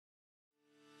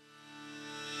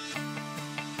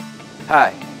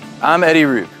Hi, I'm Eddie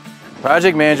Roop,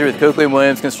 Project Manager with Coakley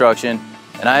Williams Construction,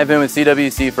 and I have been with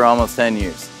CWC for almost 10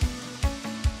 years.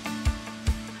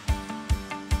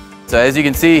 So as you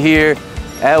can see here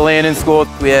at Landon School,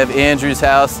 we have Andrew's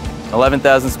house, an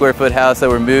 11,000 square foot house that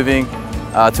we're moving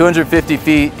 250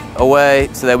 feet away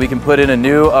so that we can put in a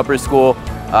new upper school,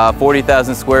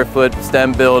 40,000 square foot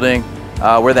STEM building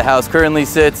where the house currently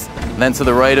sits. And then to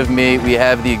the right of me, we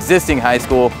have the existing high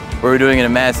school where we're doing a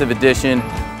massive addition,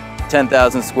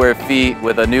 10,000 square feet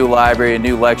with a new library, a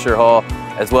new lecture hall,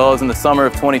 as well as in the summer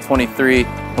of 2023,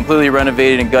 completely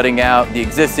renovated and gutting out the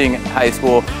existing high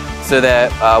school so that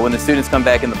when the students come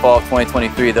back in the fall of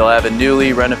 2023, they'll have a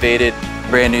newly renovated,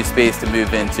 brand new space to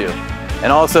move into.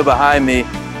 And also behind me,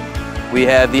 we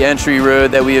have the entry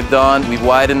road that we have done. We've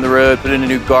widened the road, put in a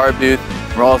new guard booth.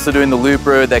 We're also doing the loop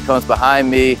road that comes behind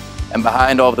me and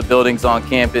behind all of the buildings on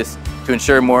campus to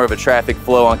ensure more of a traffic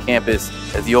flow on campus,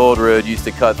 as the old road used to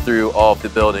cut through all of the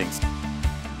buildings.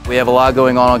 We have a lot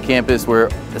going on campus. We're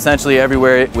essentially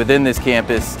everywhere within this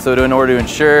campus. So in order to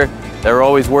ensure that we're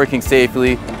always working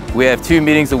safely, we have 2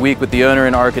 meetings a week with the owner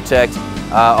and architect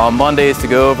on Mondays to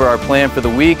go over our plan for the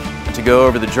week, to go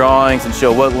over the drawings and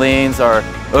show what lanes are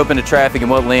open to traffic and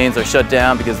what lanes are shut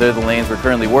down because they're the lanes we're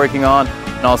currently working on,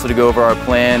 and also to go over our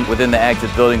plan within the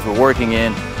active buildings we're working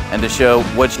in and to show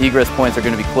which egress points are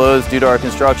going to be closed due to our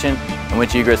construction and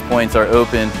which egress points are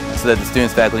open so that the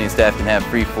students, faculty, and staff can have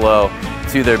free flow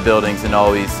to their buildings and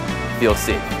always feel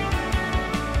safe.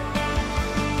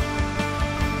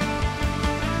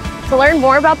 To learn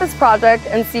more about this project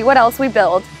and see what else we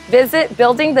build, visit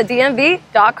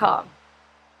buildingthedmv.com.